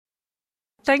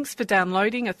Thanks for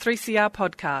downloading a 3CR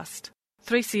podcast.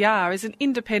 3CR is an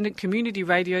independent community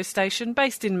radio station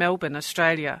based in Melbourne,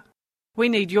 Australia. We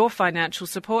need your financial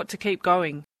support to keep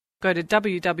going. Go to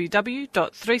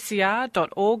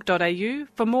www.3cr.org.au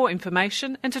for more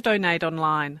information and to donate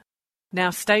online. Now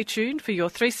stay tuned for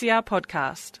your 3CR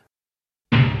podcast.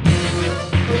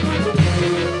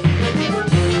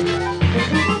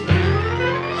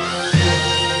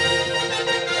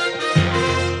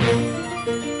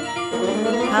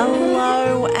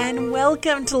 Hello and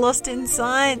welcome to Lost in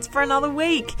Science for another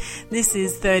week. This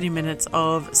is 30 minutes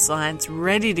of science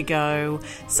ready to go.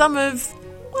 Some of,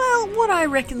 well, what I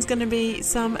reckon is going to be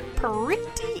some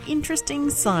pretty interesting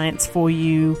science for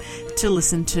you to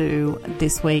listen to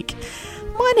this week.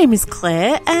 My name is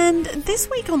Claire, and this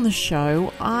week on the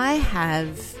show I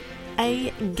have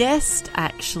a guest,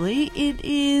 actually. It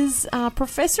is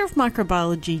Professor of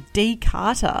Microbiology Dee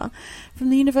Carter from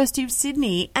the University of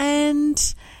Sydney,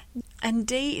 and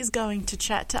Dee is going to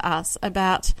chat to us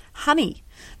about honey,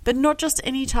 but not just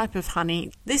any type of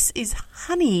honey. This is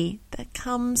honey that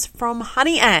comes from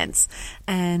honey ants,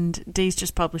 and Dee's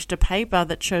just published a paper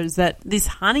that shows that this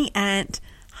honey ant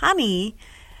honey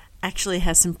actually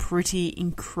has some pretty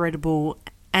incredible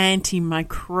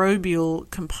antimicrobial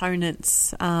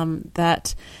components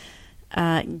that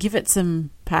give it some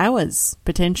powers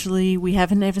potentially we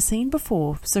haven't ever seen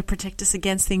before. So protect us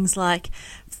against things like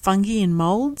fungi and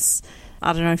molds.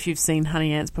 I don't know if you've seen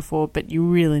honey ants before, but you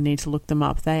really need to look them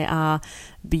up. They are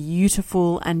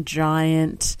beautiful and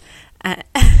giant, and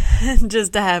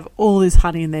just to have all this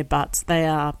honey in their butts, they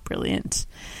are brilliant.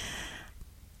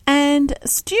 And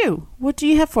Stu, what do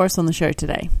you have for us on the show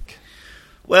today?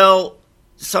 Well,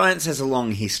 science has a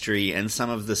long history, and some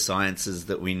of the sciences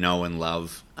that we know and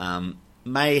love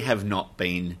may have not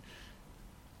been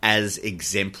as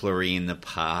exemplary in the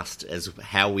past as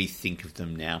how we think of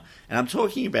them now. And I'm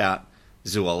talking about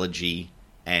zoology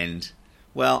and,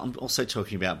 well, I'm also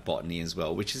talking about botany as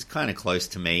well, which is kind of close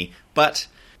to me. But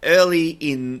early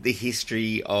in the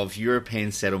history of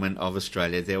European settlement of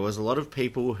Australia, there was a lot of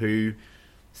people who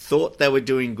thought they were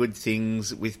doing good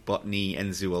things with botany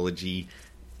and zoology,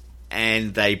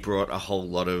 and they brought a whole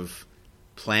lot of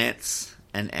plants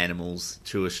and animals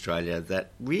to Australia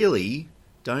that really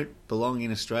don't belong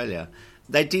in Australia.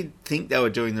 They did think they were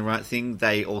doing the right thing.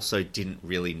 They also didn't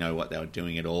really know what they were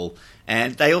doing at all.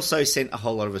 And they also sent a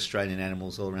whole lot of Australian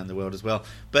animals all around the world as well.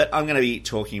 But I'm going to be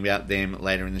talking about them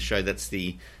later in the show. That's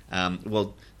the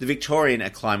Victorian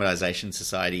Acclimatisation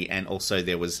Society, and also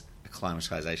there was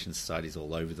acclimatisation societies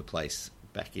all over the place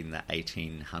back in the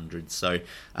 1800s. So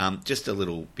just a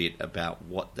little bit about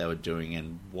what they were doing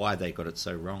and why they got it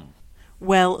so wrong.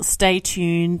 Well, stay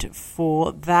tuned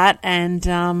for that, and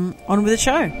on with the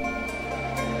show.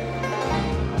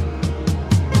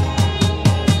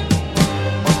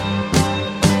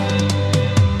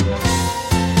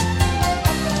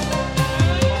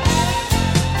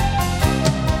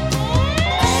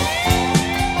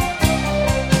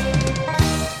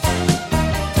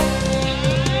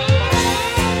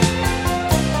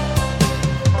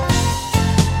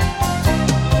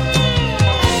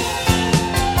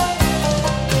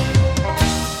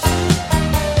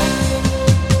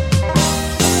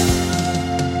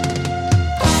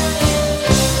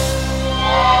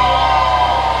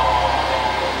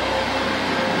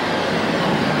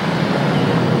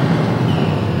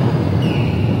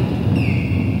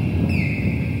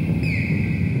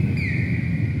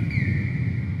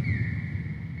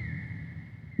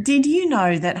 Did you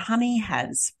know that honey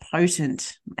has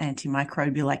potent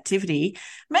antimicrobial activity?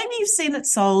 Maybe you've seen it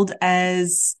sold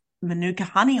as Manuka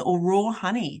honey or raw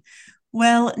honey.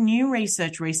 Well, new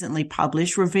research recently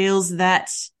published reveals that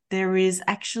there is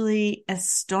actually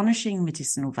astonishing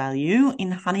medicinal value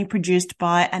in honey produced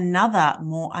by another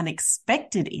more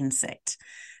unexpected insect,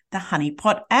 the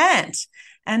honeypot ant.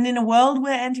 And in a world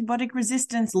where antibiotic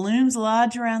resistance looms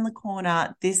large around the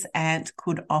corner, this ant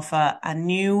could offer a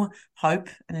new hope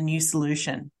and a new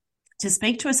solution. To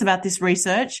speak to us about this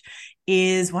research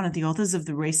is one of the authors of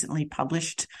the recently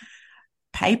published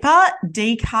paper,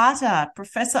 Dee Carter,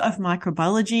 Professor of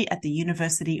Microbiology at the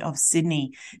University of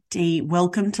Sydney. Dee,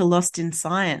 welcome to Lost in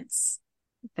Science.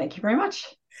 Thank you very much.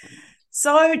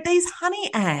 So these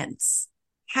honey ants,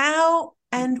 how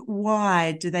and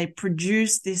why do they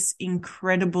produce this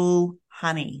incredible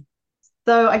honey?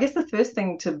 So I guess the first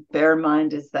thing to bear in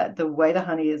mind is that the way the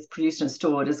honey is produced and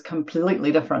stored is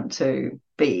completely different to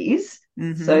bees.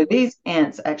 Mm-hmm. So these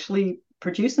ants actually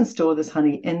produce and store this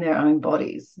honey in their own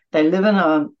bodies. They live in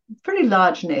a pretty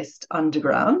large nest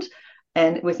underground,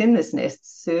 and within this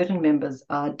nest, certain members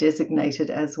are designated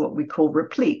as what we call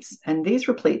repletes. And these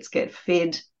repletes get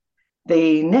fed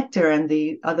the nectar and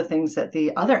the other things that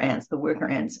the other ants, the worker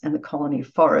ants and the colony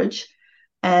forage.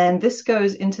 And this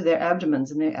goes into their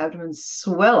abdomens, and their abdomens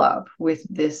swell up with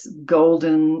this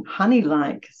golden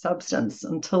honey-like substance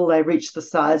until they reach the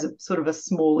size of sort of a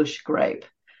smallish grape.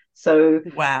 So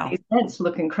Wow. these ants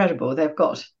look incredible. They've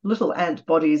got little ant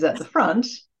bodies at the front,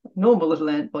 normal little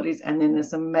ant bodies, and then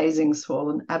this amazing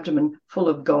swollen abdomen full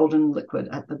of golden liquid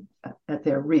at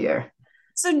their rear.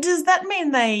 So does that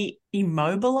mean they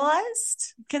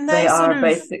immobilized? Can They they sort are of...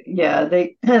 basic, yeah,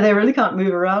 they they really can't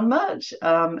move around much.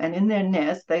 And in their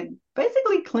nest, they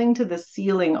basically cling to the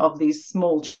ceiling of these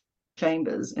small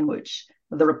chambers in which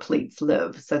the repletes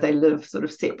live. So they live sort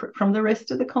of separate from the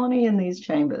rest of the colony in these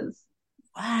chambers.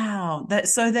 Wow.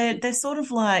 So they're sort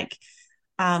of like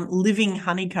living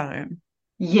honeycomb.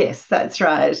 Yes, that's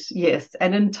right. Yes.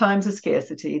 And in times of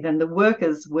scarcity, then the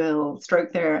workers will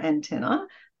stroke their antenna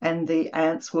and the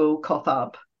ants will cough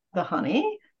up the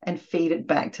honey and feed it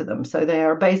back to them. So they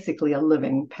are basically a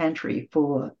living pantry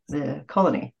for the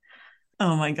colony.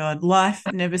 Oh my God, life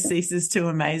never ceases to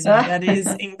amaze me. That is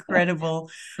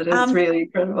incredible. It is really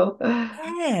incredible.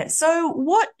 Yeah. So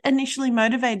what initially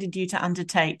motivated you to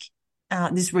undertake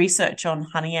this research on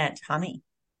honey ant honey?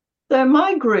 So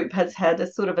my group has had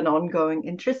a sort of an ongoing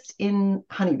interest in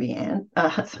honeybee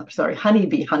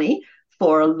honey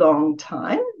for a long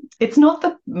time. It's not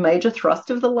the major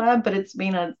thrust of the lab, but it's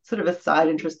been a sort of a side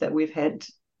interest that we've had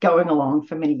going along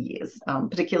for many years,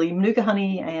 particularly Manuka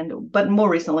honey, but more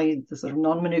recently the sort of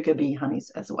non-Manuka bee honeys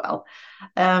as well.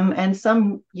 And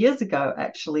some years ago,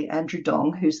 actually, Andrew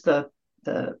Dong, who's the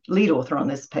lead author on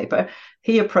this paper,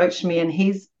 he approached me, and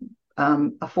he's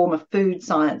a former food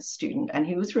science student, and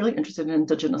he was really interested in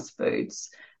indigenous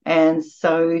foods. And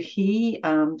so he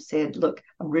said, look,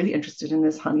 I'm really interested in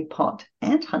this honey pot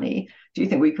ant honey. Do you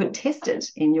think we could test it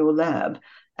in your lab?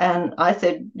 And I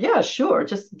said, yeah, sure,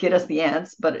 just get us the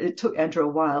ants. But it took Andrew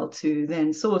a while to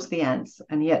then source the ants,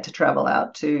 and he had to travel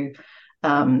out to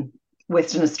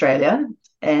Western Australia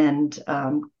and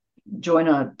join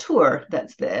a tour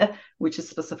that's there, which is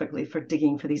specifically for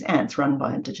digging for these ants run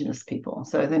by Indigenous people.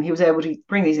 So then he was able to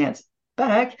bring these ants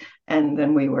back, and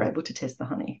then we were able to test the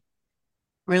honey.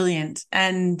 Brilliant.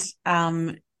 And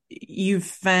you've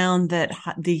found that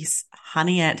this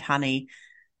honey ant honey,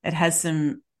 it has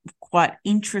some quite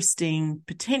interesting,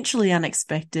 potentially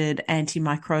unexpected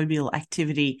antimicrobial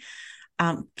activity.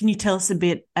 Can you tell us a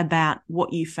bit about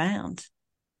what you found?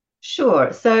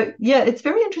 Sure. So, yeah, it's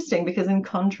very interesting because in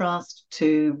contrast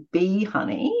to bee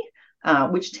honey,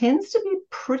 which tends to be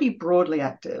pretty broadly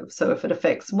active. So if it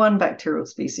affects one bacterial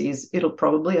species, it'll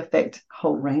probably affect a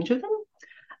whole range of them.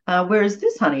 Whereas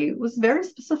this honey was very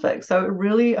specific. So it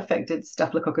really affected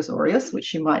Staphylococcus aureus,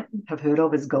 which you might have heard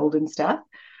of as golden staph.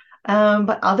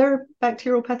 But other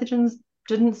bacterial pathogens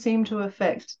didn't seem to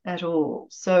affect at all.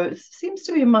 So it seems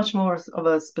to be much more of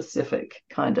a specific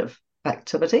kind of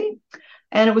activity.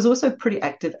 And it was also pretty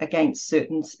active against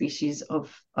certain species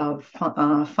of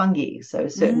fungi, so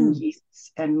certain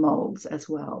yeasts and molds as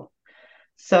well.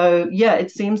 So, yeah,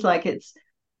 it seems like it's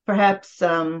perhaps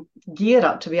geared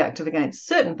up to be active against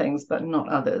certain things, but not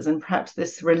others. And perhaps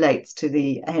this relates to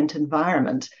the ant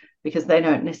environment, because they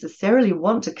don't necessarily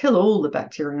want to kill all the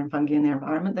bacteria and fungi in their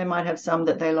environment. They might have some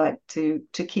that they like to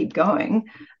keep going.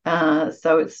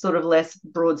 So it's sort of less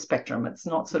broad spectrum. It's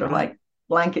not sort of like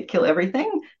blanket kill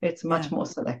everything. It's much more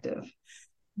selective.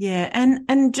 Yeah.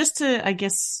 And just to, I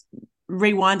guess,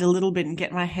 rewind a little bit and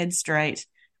get my head straight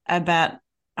about,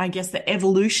 I guess, the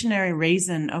evolutionary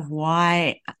reason of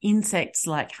why insects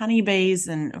like honeybees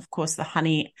and, of course, the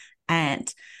honey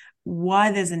ant,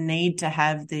 why there's a need to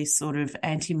have this sort of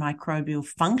antimicrobial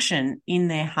function in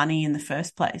their honey in the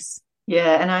first place.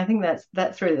 Yeah, and I think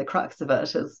that's really the crux of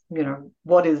it is,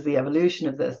 what is the evolution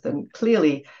of this? And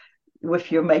clearly,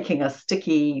 if you're making a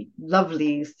sticky,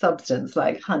 lovely substance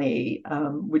like honey,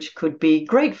 which could be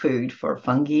great food for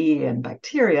fungi and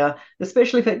bacteria,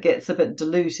 especially if it gets a bit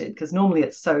diluted, because normally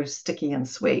it's so sticky and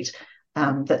sweet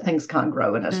that things can't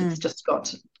grow in it.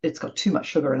 It's got too much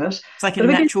sugar in it. It's like a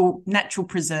natural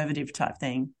preservative type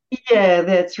thing. Yeah,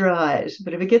 that's right.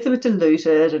 But if it gets a bit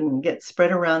diluted and gets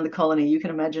spread around the colony, you can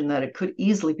imagine that it could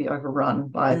easily be overrun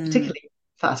by particularly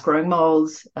fast-growing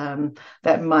molds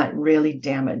that might really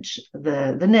damage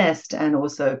the nest and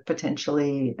also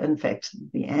potentially infect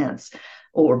the ants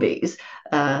or bees.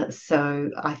 So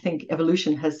I think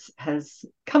evolution has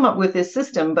come up with this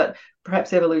system, but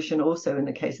perhaps evolution also, in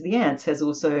the case of the ants, has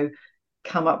also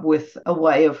come up with a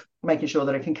way of making sure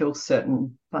that it can kill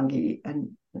certain fungi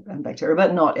and bacteria,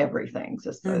 but not everything,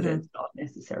 just so that it's not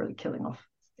necessarily killing off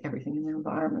everything in the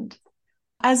environment.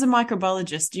 As a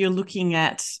microbiologist, you're looking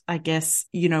at, I guess,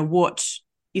 what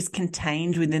is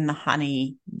contained within the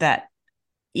honey that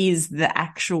is the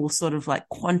actual sort of like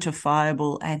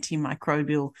quantifiable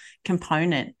antimicrobial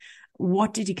component.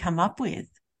 What did you come up with?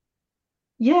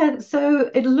 Yeah, so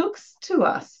it looks to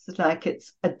us like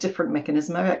it's a different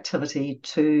mechanism of activity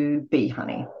to bee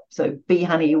honey. So bee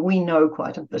honey, we know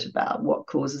quite a bit about what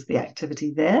causes the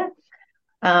activity there.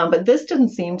 But this didn't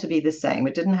seem to be the same.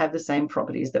 It didn't have the same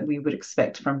properties that we would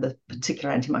expect from the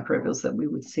particular antimicrobials that we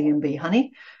would see in bee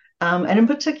honey. And in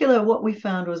particular, what we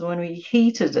found was when we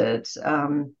heated it,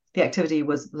 the activity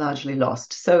was largely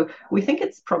lost. So we think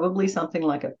it's probably something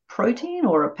like a protein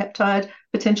or a peptide,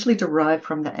 potentially derived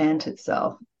from the ant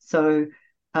itself. So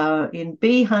in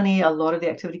bee honey, a lot of the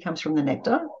activity comes from the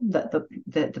nectar that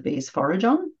the bees forage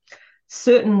on.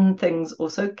 Certain things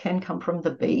also can come from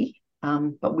the bee,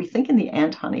 but we think in the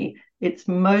ant honey, it's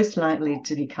most likely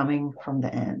to be coming from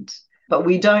the ant. But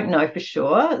we don't know for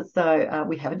sure, so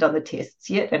we haven't done the tests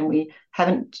yet, and we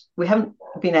haven't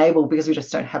been able, because we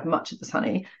just don't have much of this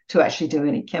honey, to actually do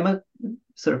any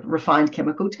sort of refined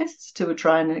chemical tests to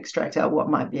try and extract out what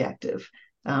might be active.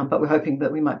 But we're hoping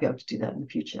that we might be able to do that in the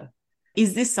future.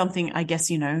 Is this something, I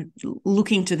guess,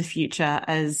 looking to the future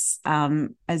as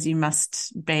you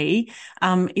must be,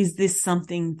 is this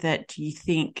something that you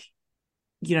think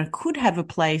could have a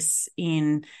place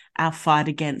in our fight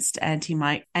against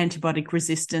antibiotic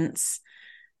resistance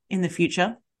in the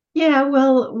future? Yeah,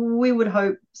 well, we would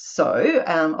hope so.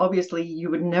 Obviously, you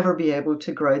would never be able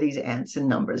to grow these ants in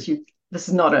numbers. This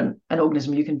is not an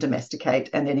organism you can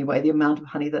domesticate, and anyway, the amount of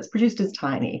honey that's produced is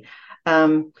tiny.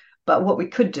 But what we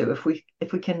could do, if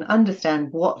we can understand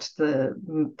what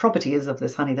the property is of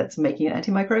this honey that's making it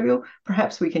antimicrobial,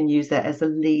 perhaps we can use that as a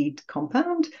lead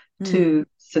compound to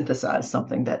synthesize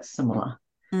something that's similar.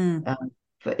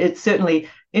 But it's certainly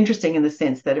interesting in the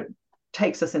sense that it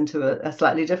takes us into a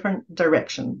slightly different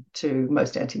direction to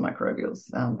most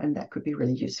antimicrobials, and that could be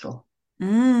really useful.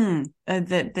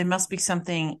 There must be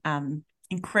something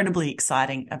incredibly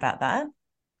exciting about that.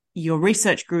 Your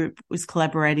research group was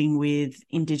collaborating with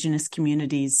Indigenous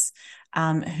communities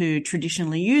who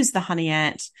traditionally use the honey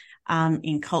ant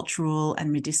in cultural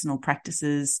and medicinal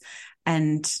practices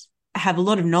and have a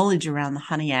lot of knowledge around the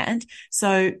honey ant.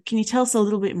 So can you tell us a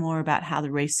little bit more about how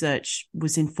the research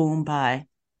was informed by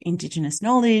Indigenous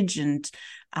knowledge and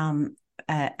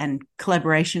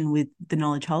collaboration with the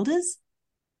knowledge holders?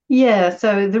 Yeah,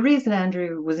 so the reason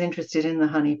Andrew was interested in the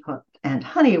honeypot ant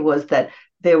honey was that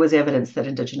there was evidence that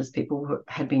Indigenous people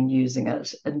had been using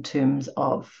it in terms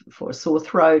of for sore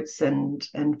throats and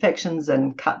infections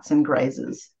and cuts and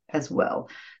grazes as well.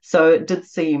 So it did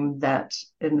seem that,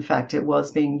 in fact, it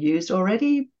was being used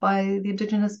already by the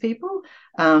Indigenous people.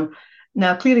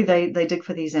 Now, clearly, they dig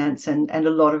for these ants, and a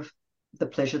lot of the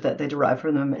pleasure that they derive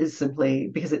from them is simply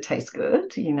because it tastes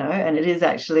good, and it is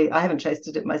actually, I haven't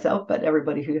tasted it myself, but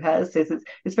everybody who has says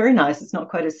it's very nice. It's not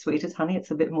quite as sweet as honey.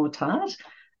 It's a bit more tart.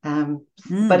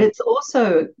 But it's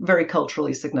also very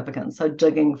culturally significant. So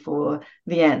digging for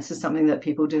the ants is something that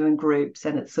people do in groups,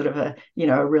 and it's sort of a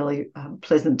really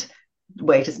pleasant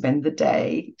way to spend the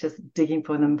day, just digging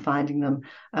for them, finding them.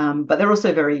 But they're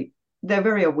also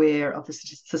very aware of the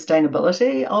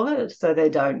sustainability of it. So they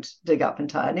don't dig up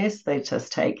entire nests. They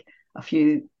just take a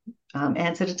few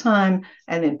ants at a time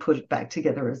and then put it back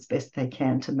together as best they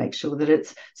can to make sure that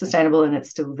it's sustainable and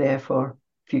it's still there for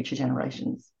future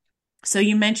generations. So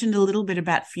you mentioned a little bit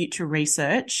about future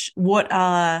research. What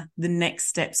are the next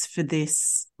steps for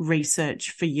this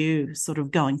research for you sort of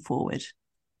going forward?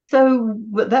 So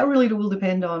that really will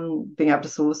depend on being able to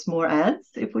source more ants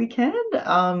if we can.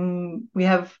 We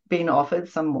have been offered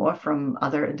some more from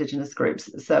other Indigenous groups,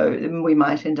 so we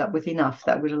might end up with enough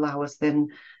that would allow us then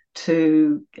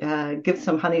to give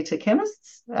some honey to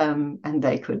chemists, and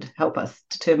they could help us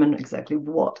determine exactly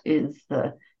what is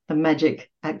the magic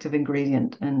active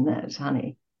ingredient in that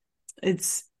honey.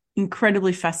 It's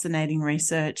incredibly fascinating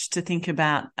research to think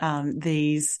about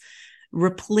these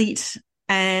replete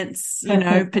ants,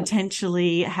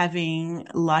 potentially having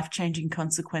life-changing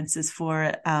consequences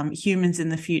for humans in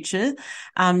the future.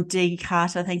 Dee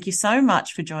Carter, thank you so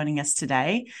much for joining us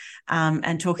today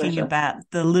and talking about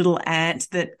the little ant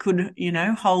that could,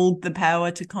 hold the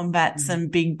power to combat some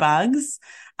big bugs.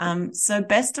 So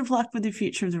best of luck with the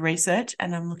future of the research,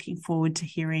 and I'm looking forward to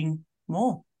hearing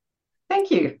more.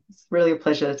 Thank you. It's really a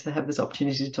pleasure to have this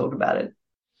opportunity to talk about it.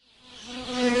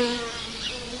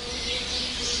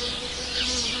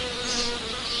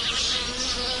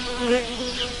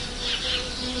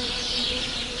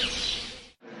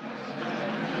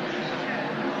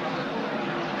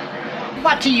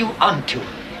 What are you onto?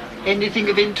 Anything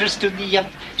of interest to the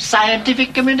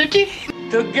scientific community?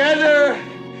 Together,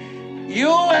 you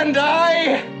and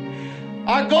I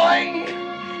are going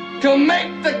to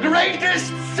make the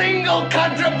greatest single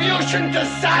contribution to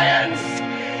science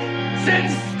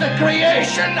since the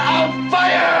creation of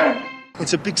fire.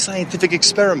 It's a big scientific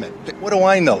experiment. What do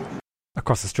I know?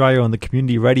 Across Australia on the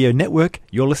Community Radio Network,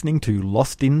 you're listening to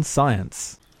Lost in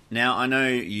Science. Now, I know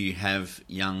you have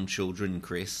young children,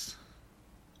 Chris.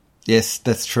 Yes,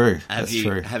 that's true. Have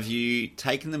you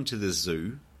taken them to the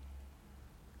zoo?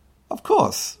 Of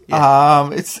course. Yeah.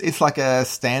 It's like a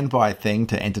standby thing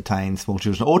to entertain small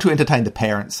children or to entertain the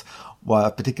parents,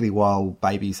 particularly while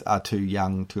babies are too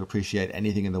young to appreciate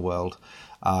anything in the world.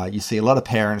 You see a lot of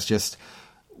parents just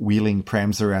wheeling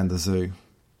prams around the zoo.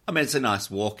 I mean, it's a nice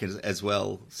walk as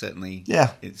well. Certainly,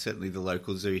 yeah. Certainly, the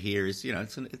local zoo here is,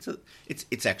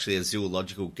 it's actually a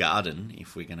zoological garden,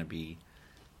 if we're going to be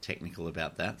technical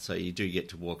about that. So you do get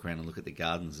to walk around and look at the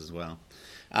gardens as well.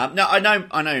 No, I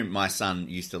know my son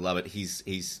used to love it.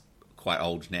 He's quite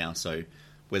old now, so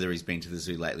whether he's been to the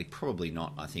zoo lately, probably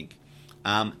not, I think.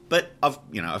 But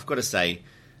I've got to say,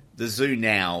 the zoo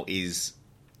now is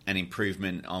an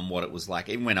improvement on what it was like.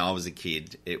 Even when I was a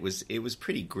kid, it was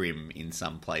pretty grim in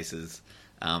some places.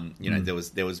 There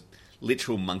was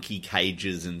literal monkey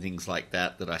cages and things like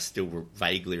that I still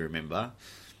vaguely remember.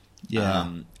 Yeah.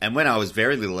 And when I was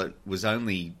very little, it was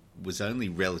only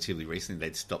relatively recently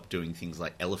they'd stopped doing things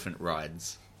like elephant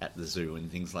rides at the zoo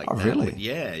and things like that. Really? But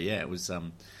yeah. It was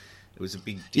a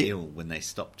big deal when they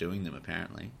stopped doing them,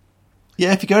 apparently.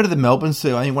 Yeah, if you go to the Melbourne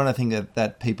Zoo, I think one of the things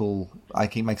that people, I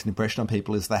think, makes an impression on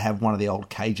people is they have one of the old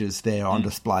cages there on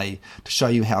display to show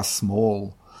you how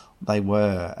small they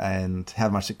were and how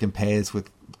much it compares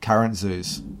with current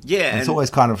zoos. Yeah, and it's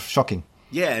always kind of shocking.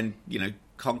 Yeah, and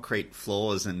concrete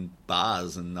floors and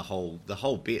bars and the whole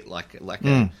bit,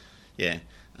 yeah.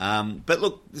 But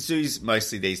look, the zoos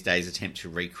mostly these days attempt to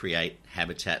recreate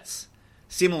habitats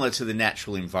similar to the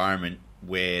natural environment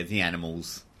where the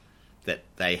animals that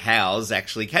they house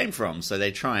actually came from. So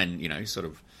they try and, sort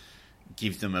of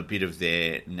give them a bit of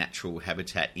their natural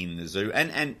habitat in the zoo.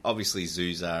 And obviously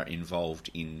zoos are involved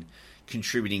in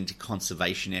contributing to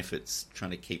conservation efforts,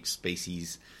 trying to keep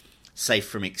species safe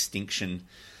from extinction.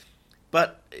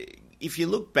 But if you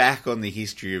look back on the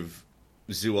history of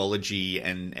zoology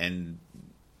and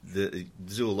the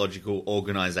zoological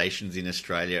organisations in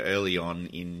Australia early on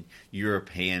in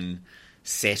European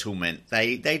settlement,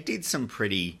 they did some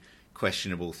pretty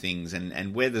questionable things,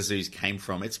 and where the zoos came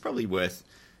from, it's probably worth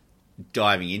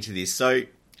diving into this. So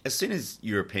as soon as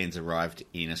Europeans arrived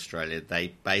in Australia,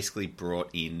 they basically brought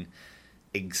in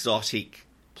exotic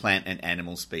plant and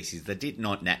animal species that did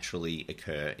not naturally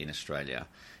occur in Australia.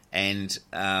 And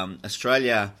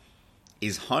Australia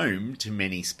is home to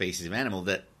many species of animal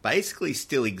that basically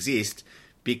still exist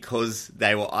because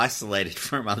they were isolated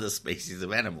from other species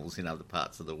of animals in other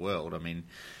parts of the world. I mean,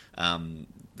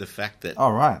 the fact that...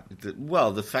 Oh, right.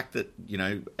 The fact that,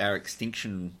 our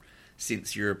extinction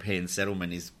since European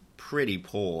settlement is pretty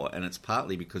poor, and it's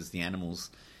partly because the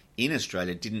animals in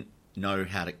Australia didn't know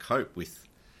how to cope with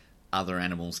other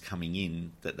animals coming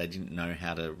in, that they didn't know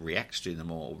how to react to them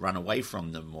or run away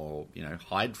from them or,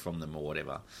 hide from them or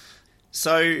whatever.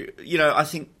 So, I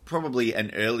think probably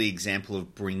an early example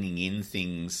of bringing in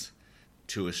things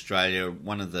to Australia,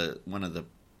 one of the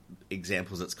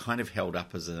examples that's kind of held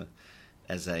up as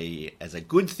a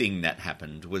good thing that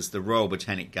happened was the Royal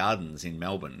Botanic Gardens in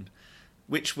Melbourne,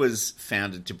 which was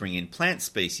founded to bring in plant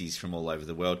species from all over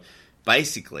the world,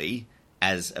 basically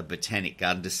as a botanic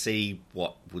garden to see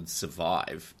what would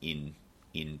survive in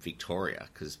Victoria,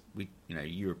 because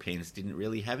Europeans didn't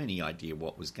really have any idea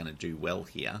what was going to do well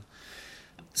here.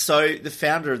 So the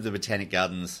founder of the Botanic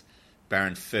Gardens,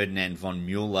 Baron Ferdinand von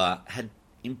Mueller, had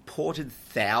imported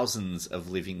thousands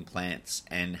of living plants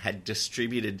and had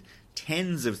distributed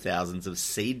tens of thousands of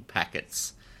seed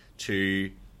packets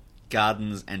to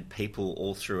gardens and people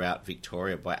all throughout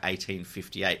Victoria by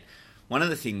 1858. One of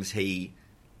the things he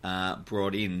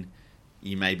brought in,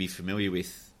 you may be familiar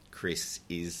with, Chris,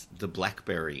 is the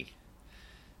blackberry.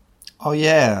 Oh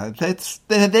yeah,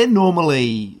 they're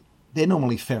normally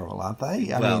feral, aren't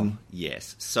they? I mean,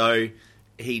 yes. So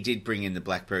he did bring in the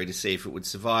blackberry to see if it would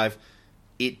survive.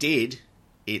 It did.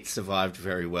 It survived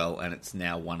very well, and it's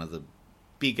now one of the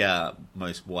bigger,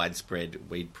 most widespread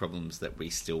weed problems that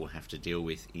we still have to deal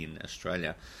with in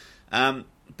Australia.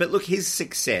 But look, his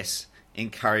success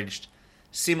encouraged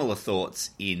similar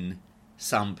thoughts in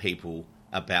some people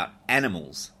about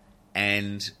animals.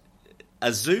 And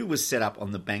a zoo was set up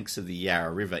on the banks of the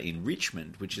Yarra River in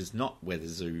Richmond, which is not where the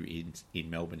zoo in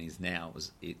Melbourne is now.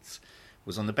 It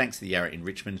was on the banks of the Yarra in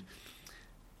Richmond.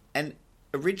 And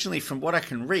originally, from what I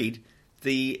can read,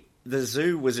 the the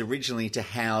zoo was originally to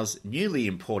house newly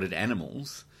imported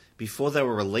animals before they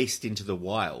were released into the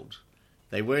wild.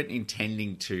 They weren't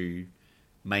intending to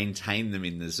maintain them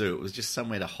in the zoo. It was just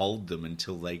somewhere to hold them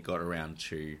until they got around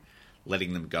to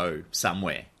letting them go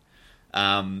somewhere.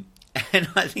 And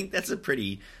I think that's a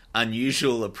pretty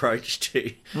unusual approach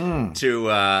to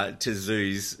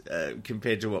zoos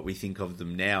compared to what we think of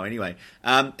them now. Anyway,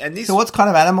 so what kind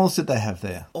of animals did they have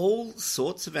there? All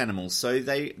sorts of animals. So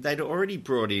they'd already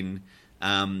brought in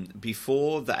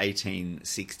before the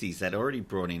 1860s. They'd already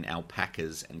brought in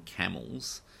alpacas and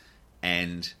camels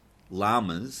and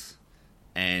llamas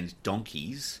and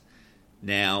donkeys.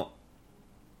 Now,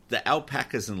 the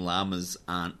alpacas and llamas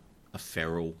aren't a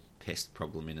feral pest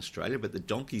problem in Australia, but the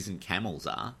donkeys and camels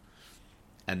are,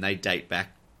 and they date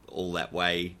back all that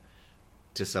way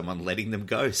to someone letting them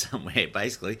go somewhere,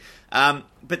 basically.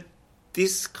 But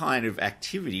this kind of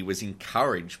activity was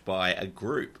encouraged by a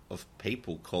group of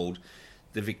people called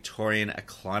the Victorian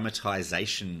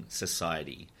Acclimatisation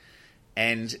Society,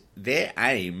 and their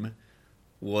aim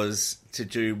was to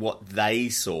do what they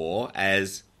saw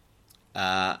as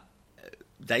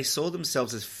they saw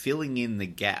themselves as filling in the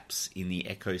gaps in the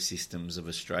ecosystems of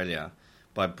Australia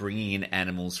by bringing in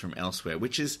animals from elsewhere,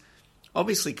 which is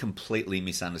obviously completely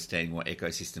misunderstanding what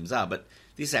ecosystems are, but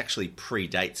this actually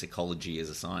predates ecology as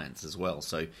a science as well.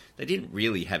 So they didn't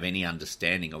really have any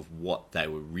understanding of what they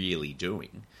were really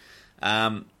doing.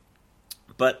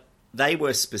 But they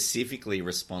were specifically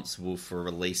responsible for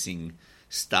releasing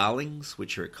starlings,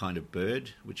 which are a kind of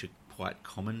bird, which are quite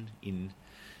common in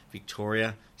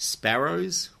Victoria,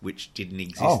 sparrows, which didn't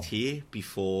exist here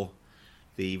before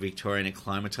the Victorian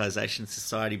Acclimatisation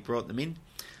Society brought them in.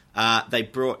 They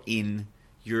brought in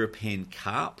European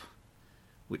carp,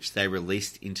 which they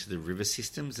released into the river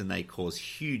systems, and they cause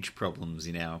huge problems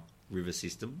in our river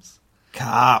systems.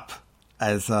 Carp,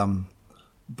 as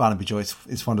Barnaby Joyce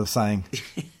is fond of saying.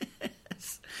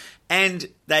 And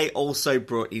they also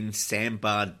brought in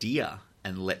sambar deer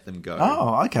and let them go.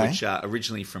 Oh, okay. Which are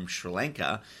originally from Sri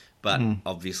Lanka, but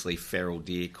obviously feral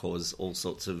deer cause all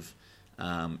sorts of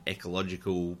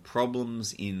ecological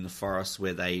problems in the forests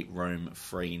where they roam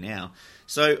free now.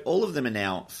 So all of them are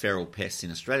now feral pests in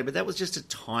Australia, but that was just a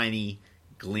tiny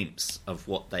glimpse of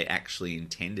what they actually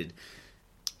intended.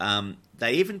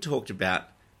 They even talked about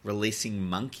releasing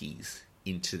monkeys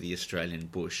into the Australian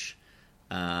bush.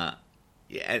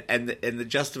 And the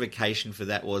justification for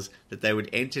that was that they would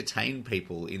entertain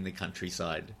people in the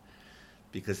countryside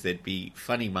because there'd be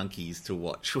funny monkeys to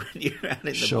watch when you're out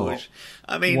in the bush.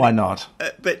 I mean, why not?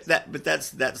 But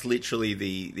that's literally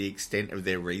the extent of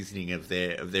their reasoning, of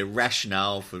their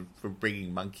rationale for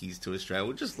bringing monkeys to Australia.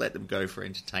 We'll just let them go for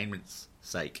entertainment's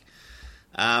sake.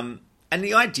 And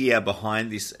the idea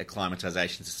behind this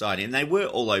acclimatisation society, and they were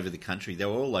all over the country, they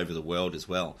were all over the world as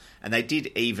well, and they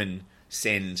did even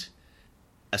send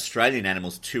Australian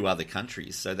animals to other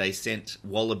countries. So they sent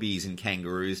wallabies and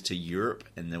kangaroos to Europe,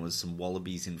 and there was some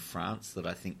wallabies in France that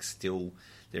I think still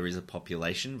there is a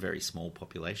population, very small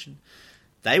population.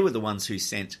 They were the ones who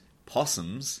sent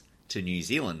possums to New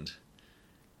Zealand,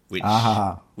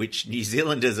 which New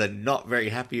Zealanders are not very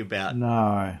happy about.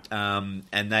 No.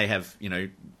 And they have,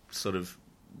 sort of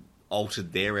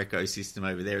altered their ecosystem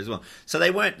over there as well. So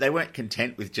they weren't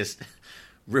content with just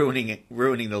ruining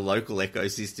the local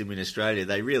ecosystem in Australia.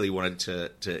 They really wanted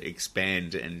to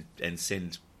expand and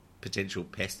send potential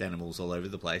pest animals all over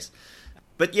the place.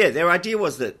 But yeah, their idea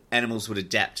was that animals would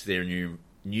adapt to their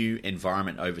new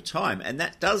environment over time, and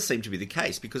that does seem to be the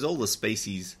case because all the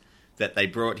species that they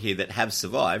brought here that have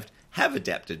survived have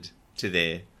adapted to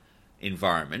their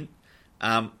environment.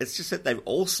 It's just that they've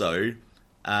also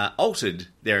altered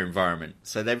their environment,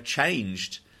 so they've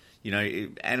changed.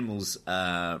 Animals.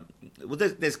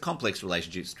 There's complex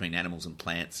relationships between animals and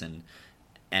plants, and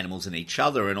animals and each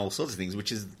other, and all sorts of things.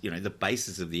 Which is, the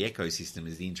basis of the ecosystem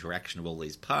is the interaction of all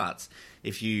these parts.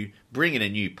 If you bring in a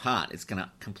new part, it's going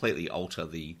to completely alter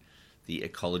the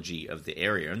ecology of the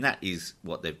area, and that is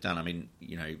what they've done. I mean,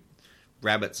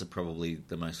 rabbits are probably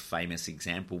the most famous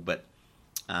example, but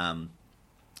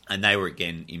and they were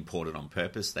again imported on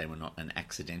purpose. They were not an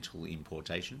accidental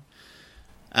importation.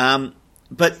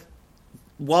 But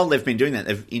while they've been doing that,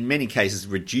 they've in many cases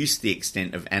reduced the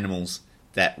extent of animals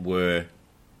that were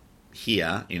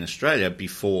here in Australia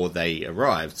before they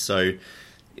arrived. So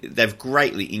they've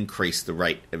greatly increased the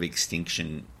rate of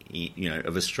extinction,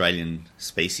 of Australian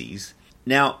species.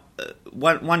 Now,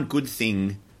 one good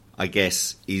thing, I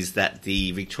guess, is that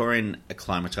the Victorian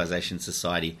Acclimatisation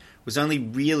Society was only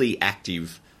really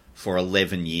active for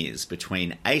 11 years, between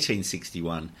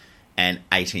 1861 and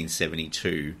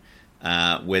 1872,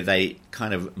 where they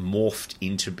kind of morphed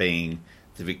into being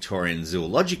the Victorian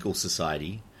Zoological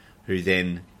Society, who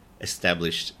then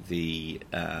established the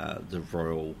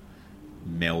Royal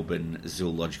Melbourne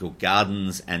Zoological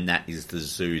Gardens, and that is the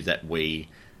zoo that we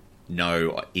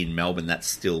know in Melbourne. That's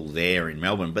still there in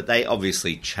Melbourne, but they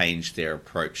obviously changed their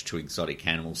approach to exotic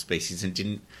animal species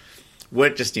and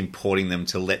weren't just importing them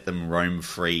to let them roam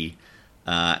free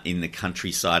in the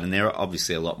countryside, and they're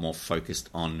obviously a lot more focused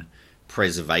on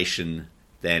preservation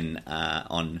than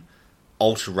on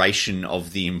alteration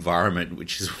of the environment,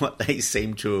 which is what they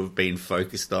seem to have been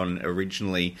focused on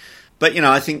originally. But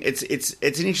I think it's an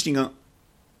interesting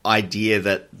idea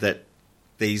that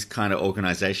these kind of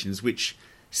organisations, which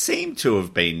seem to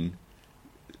have been,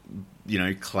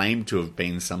 claimed to have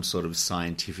been some sort of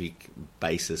scientific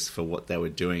basis for what they were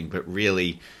doing, but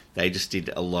really they just did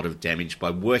a lot of damage by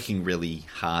working really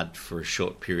hard for a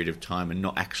short period of time and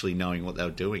not actually knowing what they were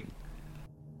doing.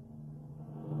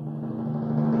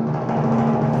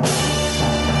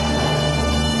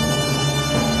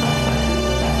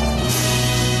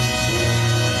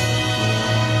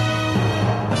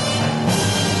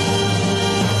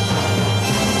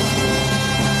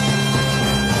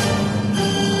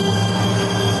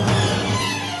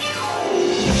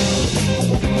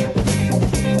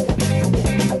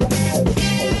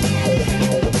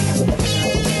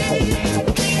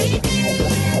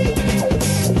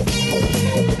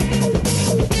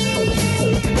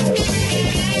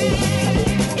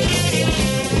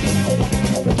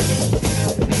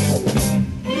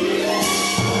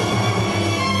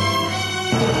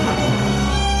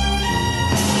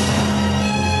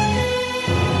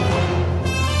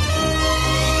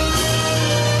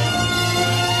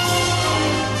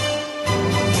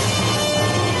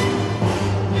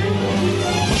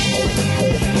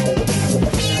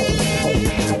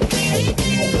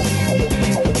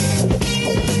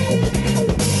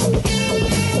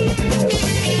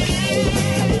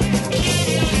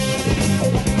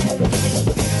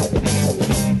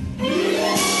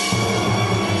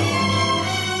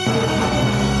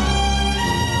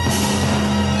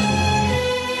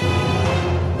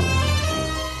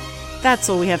 That's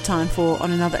all we have time for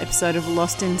on another episode of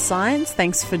Lost in Science.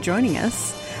 Thanks for joining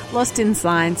us. Lost in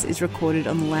Science is recorded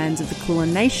on the lands of the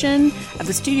Kulin Nation at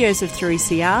the studios of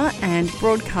 3CR and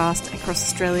broadcast across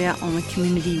Australia on the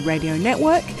Community Radio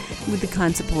Network with the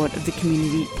kind support of the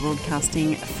Community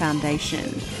Broadcasting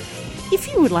Foundation.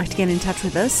 If you would like to get in touch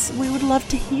with us, we would love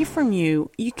to hear from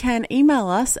you. You can email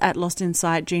us at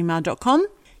lostinsight@gmail.com.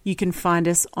 You can find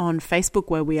us on Facebook,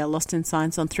 where we are Lost in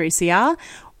Science on 3CR,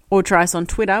 or try us on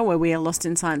Twitter, where we are Lost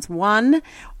in Science 1,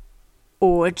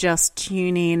 or just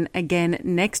tune in again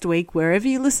next week, wherever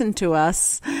you listen to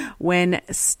us, when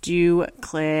Stu,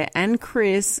 Claire and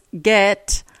Chris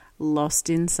get Lost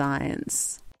in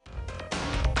Science.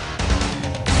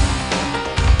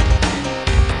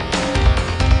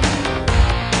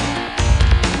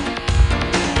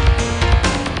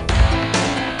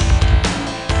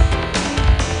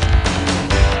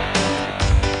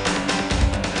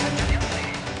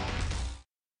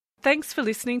 Thanks for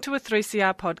listening to a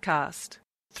 3CR podcast.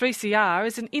 3CR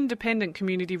is an independent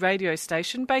community radio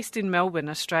station based in Melbourne,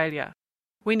 Australia.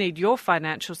 We need your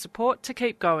financial support to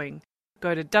keep going.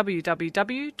 Go to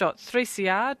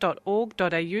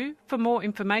www.3cr.org.au for more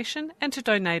information and to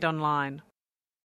donate online.